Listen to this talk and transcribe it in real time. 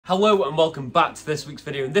Hello and welcome back to this week's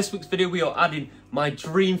video. In this week's video we are adding my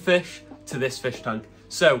dream fish to this fish tank.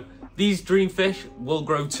 So these dream fish will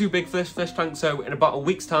grow too big for this fish tank, so in about a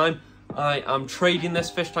week's time I am trading this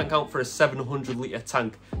fish tank out for a 700 litre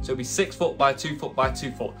tank. So it'll be 6 foot by 2 foot by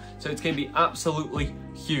 2 foot. So it's going to be absolutely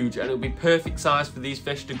huge and it'll be perfect size for these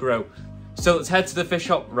fish to grow. So let's head to the fish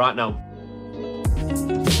shop right now.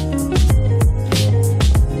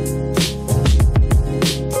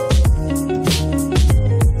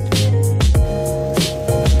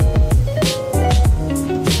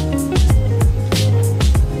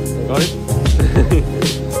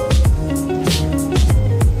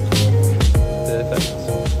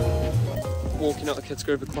 Walking out of Kids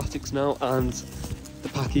Grove Aquatics now and the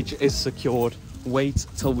package is secured. Wait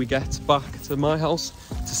till we get back to my house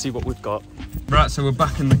to see what we've got. Right, so we're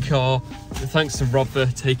back in the car. Thanks to Rob for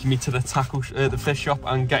taking me to the fish shop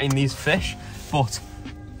and getting these fish. But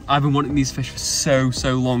I've been wanting these fish for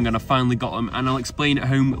so long and I finally got them, and I'll explain at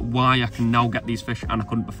home why I can now get these fish and I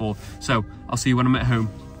couldn't before. So I'll see you when I'm at home.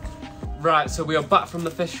 Right, so we are back from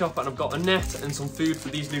the fish shop and I've got a net and some food for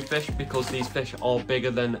these new fish because these fish are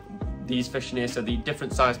bigger than these fish in here, so the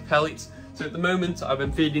different size pellets. So at the moment I've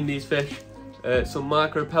been feeding these fish some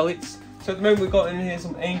micro pellets. So at the moment we've got in here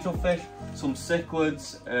some angelfish, some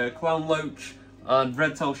cichlids, clown loach and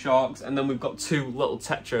red-tailed sharks, and then we've got 2 little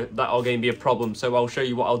tetra that are going to be a problem, so I'll show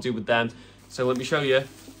you what I'll do with them. So let me show you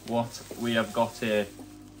what we have got here.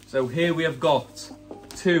 So here we have got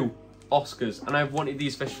 2 Oscars, and I've wanted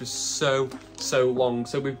these fish for so long.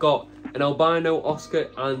 So we've got an albino Oscar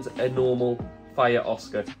and a normal fire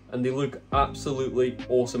Oscar, and they look absolutely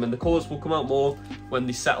awesome, and the colours will come out more when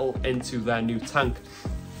they settle into their new tank.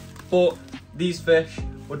 But these fish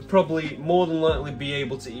would probably more than likely be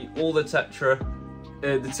able to eat all the tetra,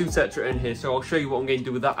 the 2 tetra in here, so I'll show you what I'm going to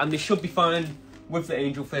do with that, and they should be fine with the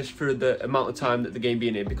angelfish for the amount of time that they're going to be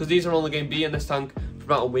in here, because these are only going to be in this tank for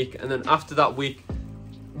about a week, and then after that week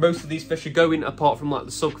most of these fish are going, apart from like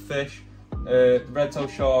the suckfish, the red-tailed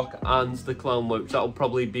shark and the clown loach. That'll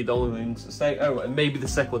probably be the only things that stay. Oh, and maybe the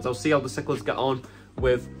cichlids. I'll see how the cichlids get on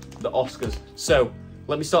with the Oscars. So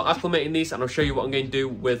let me start acclimating these and I'll show you what I'm going to do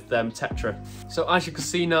with them tetra. So as you can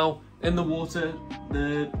see now in the water,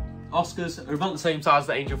 the Oscars are about the same size as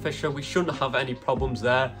the angelfish, so we shouldn't have any problems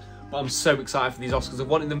there. But I'm so excited for these Oscars. I've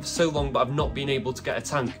wanted them for so long, but I've not been able to get a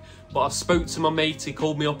tank. But I spoke to my mate, he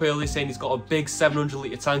called me up earlier saying he's got a big 700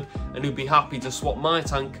 litre tank and he'd be happy to swap my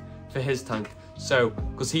tank for his tank. So,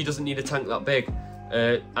 because he doesn't need a tank that big,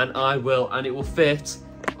 and I will, and it will fit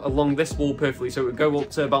along this wall perfectly. So it would go up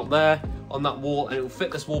to about there on that wall and it will fit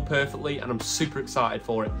this wall perfectly, and I'm super excited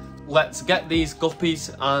for it. Let's get these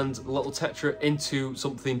guppies and little tetra into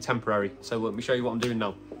something temporary. So let me show you what I'm doing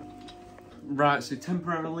now. Right, so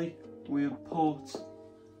temporarily we have put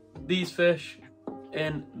these fish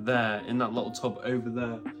in there, in that little tub over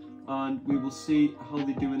there, and we will see how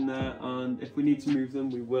they do in there, and if we need to move them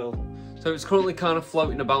we will. So it's currently kind of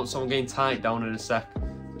floating about, so I'm going to tie it down in a sec.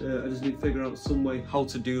 I just need to figure out some way how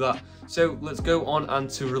to do that. So let's go on and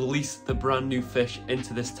to release the brand new fish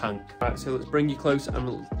into this tank. Right, so let's bring you close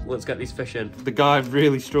and let's get these fish in. The guy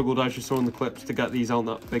really struggled, as you saw in the clips, to get these out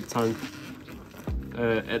that big tank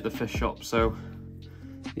at the fish shop. So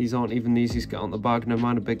these aren't even easy to get on the bag, no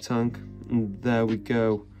mind a big tank. And there we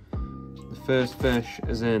go. The first fish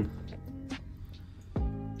is in.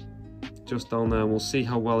 Just down there. We'll see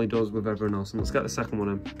how well he does with everyone else. And let's get the second one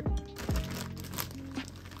in.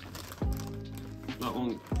 That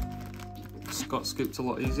one got scooped a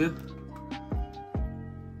lot easier.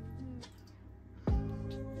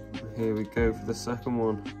 Here we go for the second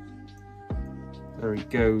one. There he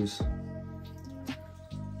goes.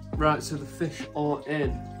 Right, so the fish are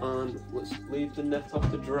in, and let's leave the net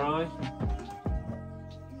off to dry.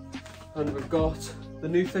 And we've got the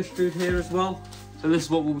new fish food here as well. So this is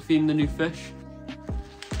what we'll be feeding the new fish.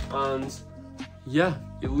 And yeah,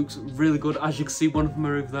 it looks really good. As you can see, one of them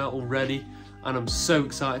are over there already, and I'm so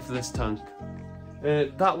excited for this tank.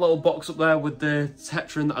 That little box up there with the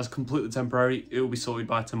tetra in that is completely temporary. It will be sorted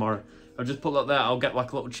by tomorrow. I'll just put that there. I'll get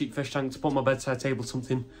like a little cheap fish tank to put on my bedside table,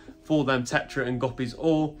 something for them tetra and guppies,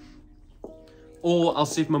 or I'll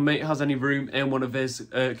see if my mate has any room in one of his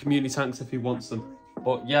community tanks if he wants them.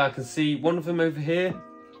 But yeah, I can see one of them over here,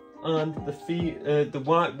 and the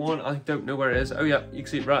white one, I don't know where it is. Oh yeah, you can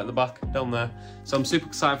see it right at the back down there. So I'm super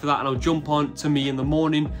excited for that, and I'll jump on to me in the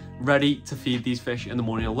morning, ready to feed these fish in the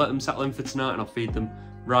morning. I'll let them settle in for tonight and I'll feed them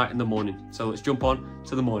right in the morning. So let's jump on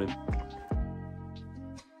to the morning.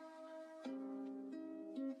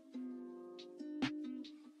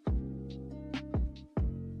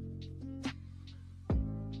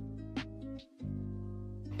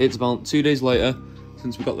 It's about 2 days later,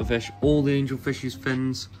 since we got the fish. All the angelfish's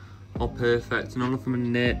fins are perfect, none of them are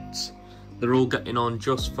nits. They're all getting on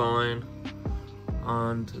just fine.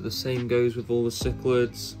 And the same goes with all the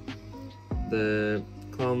cichlids, the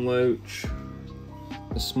clown loach,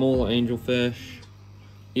 the smaller angelfish,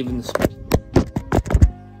 even the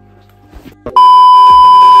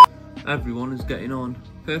everyone is getting on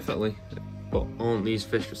perfectly. But aren't these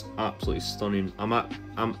fish just absolutely stunning?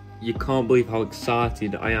 You can't believe how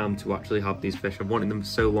excited I am to actually have these fish. I've wanted them for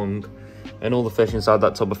so long, and all the fish inside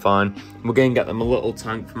that tub are fine. We're going to get them a little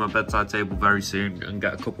tank from our bedside table very soon and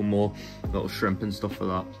get a couple more little shrimp and stuff for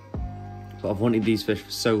that. But I've wanted these fish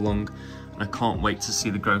for so long, and I can't wait to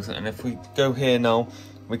see the growth. And if we go here now,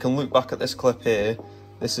 we can look back at this clip here.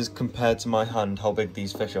 This is compared to my hand, how big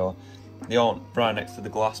these fish are. They aren't right next to the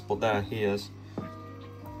glass, but there he is,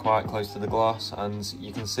 quite close to the glass, and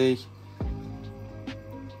you can see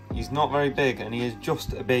he's not very big, and he is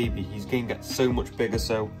just a baby. He's going to get so much bigger,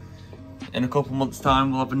 so in a couple months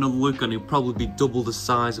time we'll have another look, and he'll probably be double the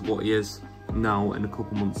size of what he is now in a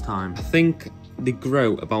couple months time. I think they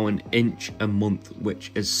grow about an inch a month,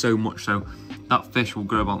 which is so much so that fish will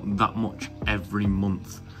grow about that much every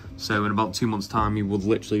month. So in about 2 months time he would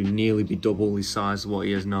literally nearly be double the size of what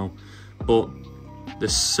he is now. But they're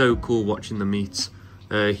so cool watching them eat.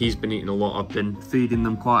 He's been eating a lot. I've been feeding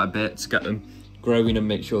them quite a bit to get them growing and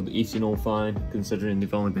make sure they're eating all fine, considering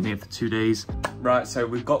they've only been here for 2 days. Right, so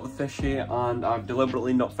we've got the fish here, and I've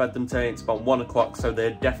deliberately not fed them today. It's about 1 o'clock, so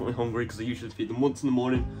they're definitely hungry, because I usually feed them once in the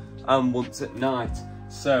morning and once at night.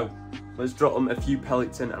 So let's drop them a few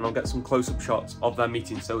pellets in, and I'll get some close-up shots of them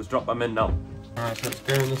eating. So let's drop them in now. Alright, so let's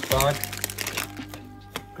go in this bag,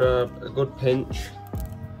 grab a good pinch,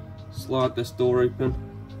 slide this door open.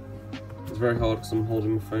 It's very hard because I'm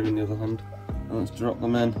holding my phone in the other hand. And let's drop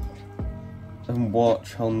them in and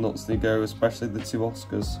watch how nuts they go, especially the 2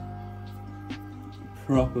 Oscars.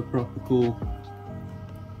 Proper cool.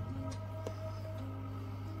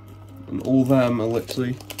 And all them are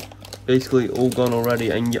literally basically all gone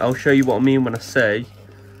already, and I'll show you what I mean when I say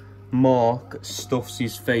Mark stuffs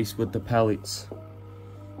his face with the pellets.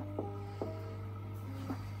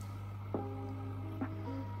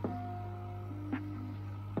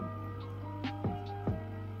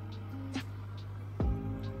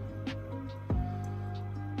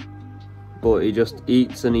 But he just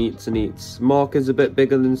eats and eats and eats. Mark is a bit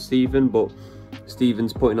bigger than Stephen, but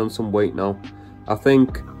Stephen's putting on some weight now. I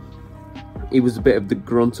think he was a bit of the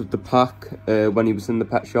grunt of the pack when he was in the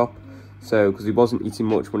pet shop. So, because he wasn't eating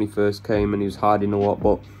much when he first came and he was hiding a lot,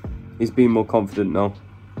 but he's been more confident now.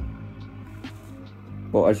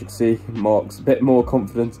 But as you can see, Mark's a bit more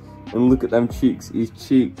confident. And look at them cheeks. His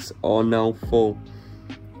cheeks are now full.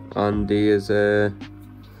 And he is... if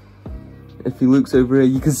he looks over here,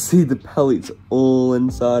 you can see the pellets all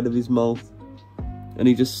inside of his mouth. And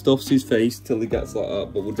he just stuffs his face till he gets like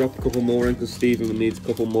that. But we'll drop a couple more in because Stephen needs a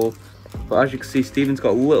couple more. But as you can see, Stephen's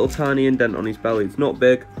got a little tiny indent on his belly. It's not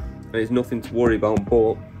big, and it's nothing to worry about,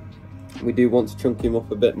 but we do want to chunk him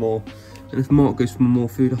up a bit more. And if Mark goes for more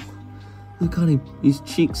food, oh, look at him. His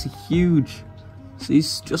cheeks are huge. So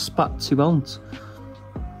he's just spat 2 ounce.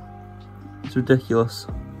 It's ridiculous.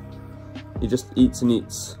 He just eats and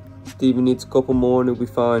eats. Stephen needs a couple more and he'll be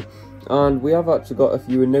fine. And we have actually got, if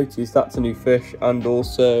you would notice, that's a new fish. And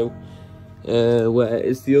also, where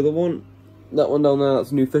is the other one? That one down there,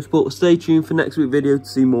 that's a new fish. But stay tuned for next week's video to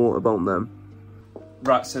see more about them.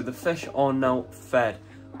 Right, so the fish are now fed.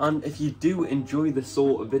 And if you do enjoy this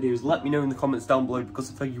sort of videos, let me know in the comments down below, because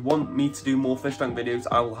if you want me to do more fish tank videos,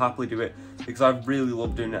 I will happily do it, because I really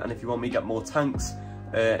love doing it. And if you want me to get more tanks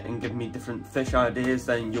and give me different fish ideas,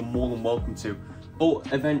 then you're more than welcome to.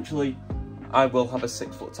 But eventually, I will have a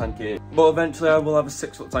 6-foot tank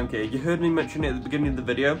here. You heard me mention it at the beginning of the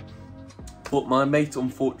video, but my mate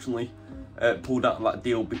unfortunately pulled out of that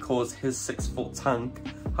deal because his 6-foot tank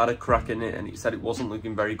had a crack in it and he said it wasn't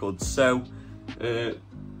looking very good. So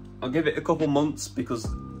I'll give it a couple months, because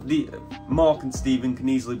Mark and Stephen can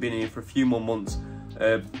easily be in here for a few more months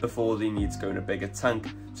before they need to go in a bigger tank.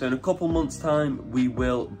 So in a couple months time, we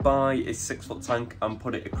will buy a 6-foot tank and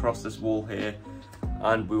put it across this wall here,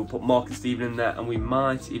 and we will put Mark and Stephen in there, and we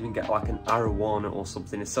might even get like an arowana or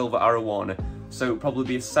something, a silver arowana. So it'll probably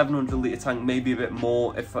be a 700 litre tank, maybe a bit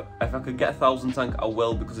more. If I could get a 1,000 tank, I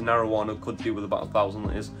will, because an arowana could do with about 1,000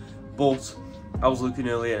 litres. But I was looking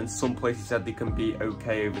earlier and some places said they can be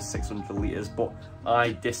okay over 600 litres, but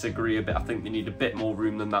I disagree a bit. I think they need a bit more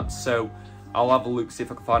room than that. So I'll have a look, see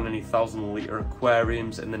if I can find any 1,000 litre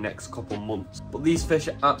aquariums in the next couple months. But these fish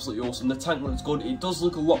are absolutely awesome. The tank looks good. It does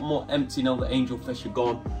look a lot more empty now that angelfish are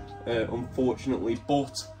gone, unfortunately,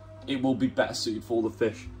 but it will be better suited for the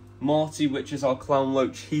fish. Marty, which is our clown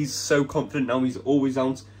loach, he's so confident now, he's always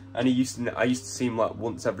out, and I used to see him like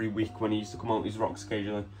once every week when he used to come out these rocks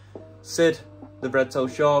occasionally. Sid, the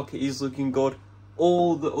red-tailed shark, he's looking good.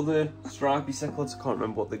 All the other stripy cichlids, I can't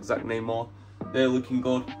remember what the exact name are, they're looking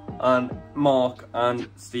good. And Mark and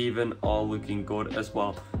Stephen are looking good as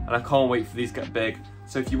well. And I can't wait for these to get big.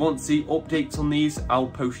 So if you want to see updates on these, I'll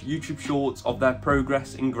post YouTube shorts of their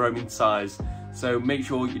progress in growing size. So make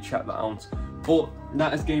sure you check that out. But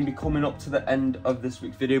that is going to be coming up to the end of this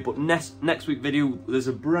week's video. But next week's video, there's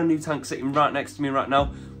a brand new tank sitting right next to me right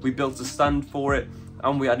now. We built a stand for it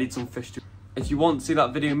and we added some fish to it. If you want to see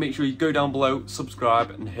that video, make sure you go down below,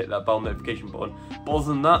 subscribe and hit that bell notification button. But other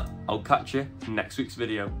than that, I'll catch you in next week's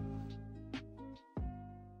video.